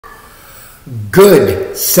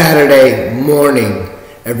Good Saturday morning,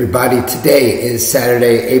 everybody. Today is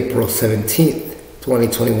Saturday, April 17th,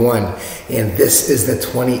 2021, and this is the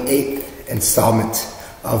 28th installment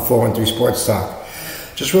of 413 Sportstalk.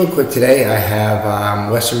 Just real quick today, I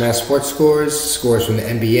have Western Mass Sports scores from the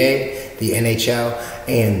NBA, the NHL,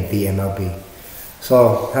 and the MLB.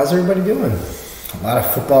 So, how's everybody doing? A lot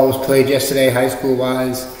of football was played yesterday, high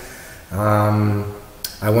school-wise.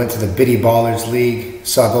 I went to the Biddy Ballers League,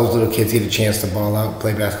 saw those little kids get a chance to ball out,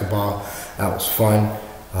 play basketball. That was fun.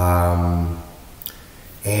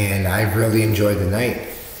 And I really enjoyed the night.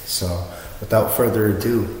 So without further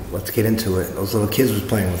ado, let's get into it. Those little kids was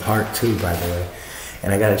playing with heart too, by the way.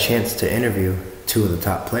 And I got a chance to interview two of the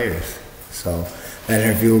top players. So that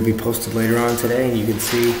interview will be posted later on today, and you can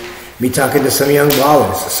see me talking to some young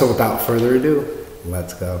ballers. So without further ado,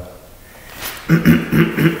 let's go.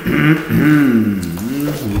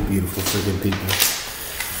 You beautiful freaking people.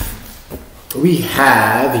 We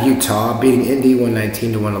have Utah beating Indy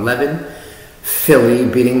 119-111. Philly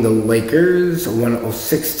beating the Lakers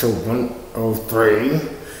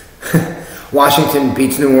 106-103. Washington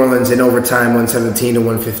beats New Orleans in overtime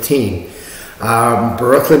 117-115.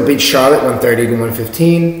 Brooklyn beats Charlotte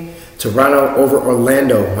 130-115. Toronto over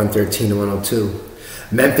Orlando 113-102.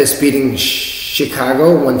 Memphis beating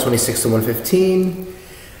Chicago 126-115.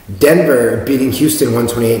 Denver beating Houston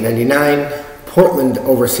 128-99. Portland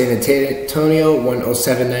over San Antonio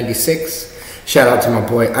 107-96. Shout out to my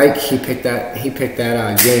boy Ike. He picked that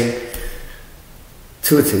game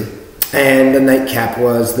 2-2. And the nightcap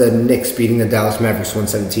was the Knicks beating the Dallas Mavericks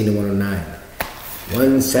 117-109.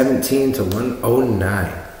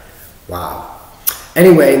 117-109. Wow.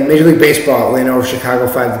 Anyway, Major League Baseball, Atlanta over Chicago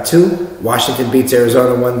 5-2. Washington beats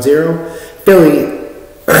Arizona 1-0.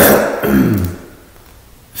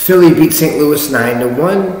 Philly beats St. Louis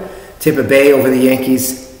 9-1. Tampa Bay over the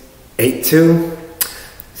Yankees 8-2.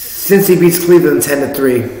 Cincy beats Cleveland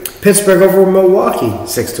 10-3. Pittsburgh over Milwaukee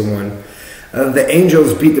 6-1. The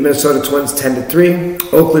Angels beat the Minnesota Twins 10-3.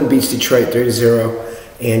 Oakland beats Detroit 3-0.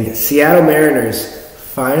 And Seattle Mariners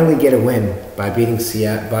finally get a win by beating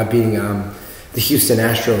the Houston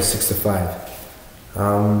Astros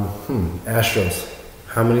 6-5. Astros.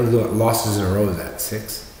 How many losses in a row is that?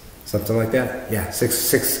 6? Something like that? Yeah,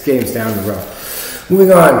 six games down the row.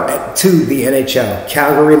 Moving on to the NHL.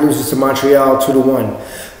 Calgary loses to Montreal 2-1.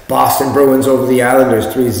 Boston Bruins over the Islanders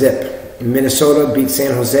 3-0. Minnesota beats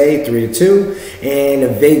San Jose 3-2.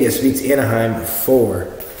 And Vegas beats Anaheim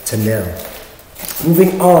 4-0.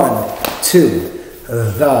 Moving on to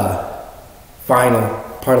the final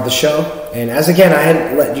part of the show. And as again, I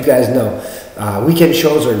had let you guys know, weekend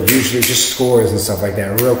shows are usually just scores and stuff like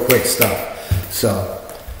that, real quick stuff. So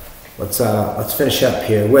let's finish up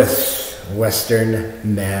here with Western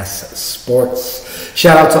Mass Sports.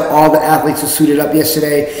 Shout out to all the athletes who suited up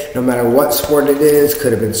yesterday, no matter what sport it is.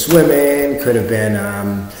 Could have been swimming, could have been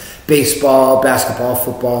baseball, basketball,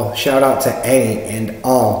 football. Shout out to any and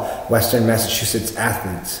all Western Massachusetts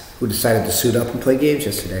athletes who decided to suit up and play games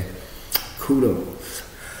yesterday. Kudos.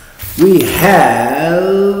 We have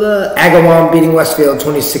Agawam beating Westfield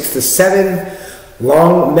 26-7.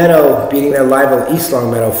 Long Meadow beating their rival East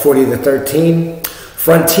Long Meadow 40-13.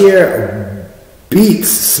 Frontier beats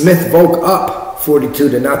Smith Voke up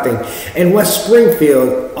 42-0. And West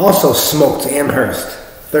Springfield also smoked Amherst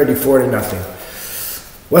 34-0.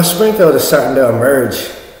 West Springfield is starting to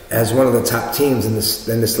emerge as one of the top teams in this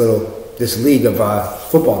league of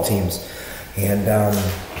football teams, and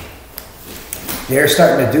they're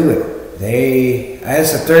starting to do it.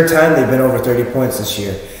 It's the third time they've been over 30 points this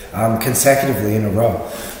year, consecutively in a row.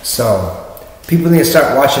 So people need to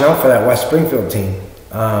start watching out for that West Springfield team.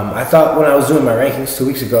 I thought when I was doing my rankings 2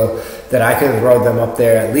 weeks ago that I could have rolled them up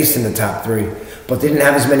there at least in the top 3, but they didn't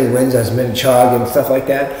have as many wins as Minnechaug and stuff like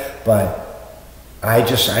that. But I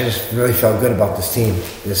just really felt good about this team.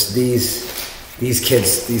 These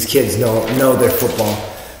kids know their football.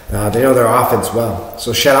 They know their offense well.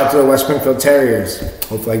 So shout out to the West Springfield Terriers.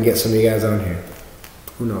 Hopefully I can get some of you guys on here.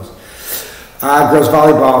 Who knows? Girls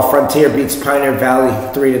volleyball, Frontier beats Pioneer Valley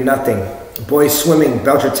 3-0. Boys swimming,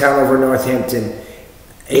 Belchertown over Northampton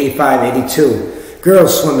 85-82.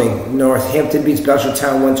 Girls swimming, Northampton beats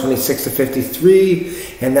Belchertown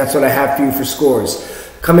 126-53. And that's what I have for you for scores.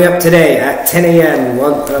 Coming up today at 10 a.m.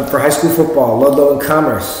 For high school football, Ludlow and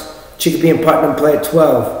Commerce. Chicopee and Putnam play at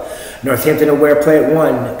 12. Northampton and Ware play at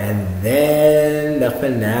 1. And then the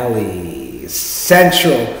finale.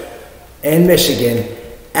 Central and Michigan,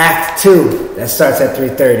 Act 2. That starts at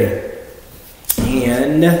 3:30.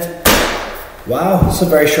 And, wow, this is a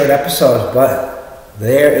very short episode, but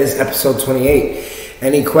there is episode 28.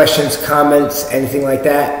 Any questions, comments, anything like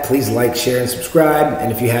that, please like, share, and subscribe.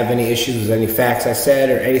 And if you have any issues with any facts I said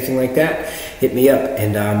or anything like that, hit me up,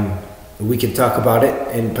 and we can talk about it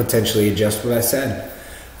and potentially adjust what I said.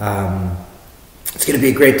 It's going to be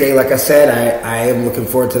a great day, like I said. I am looking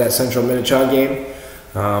forward to that Central Minichog game.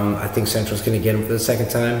 I think Central's going to get him for the second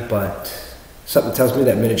time, but something tells me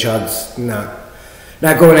that Minichog's not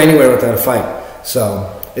going anywhere without a fight.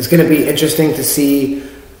 So it's going to be interesting to see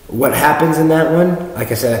what happens in that one.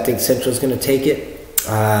 Like I said, I think Central's going to take it.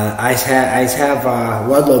 I have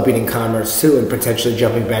Ludlow beating Commerce too, and potentially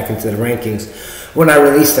jumping back into the rankings when I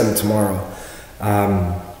release them tomorrow.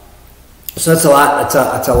 So that's a lot.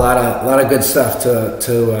 It's a lot of good stuff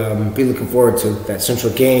to be looking forward to, that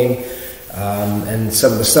Central game, and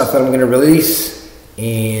some of the stuff that I'm going to release.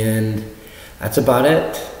 And that's about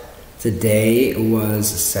it. Today was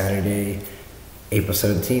Saturday, April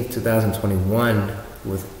 17th, 2021,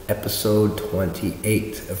 with episode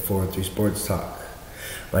 28 of 403 Sports Talk.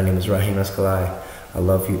 My name is Raheem Escalay. I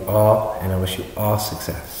love you all, and I wish you all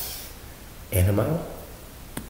success. And I'm out.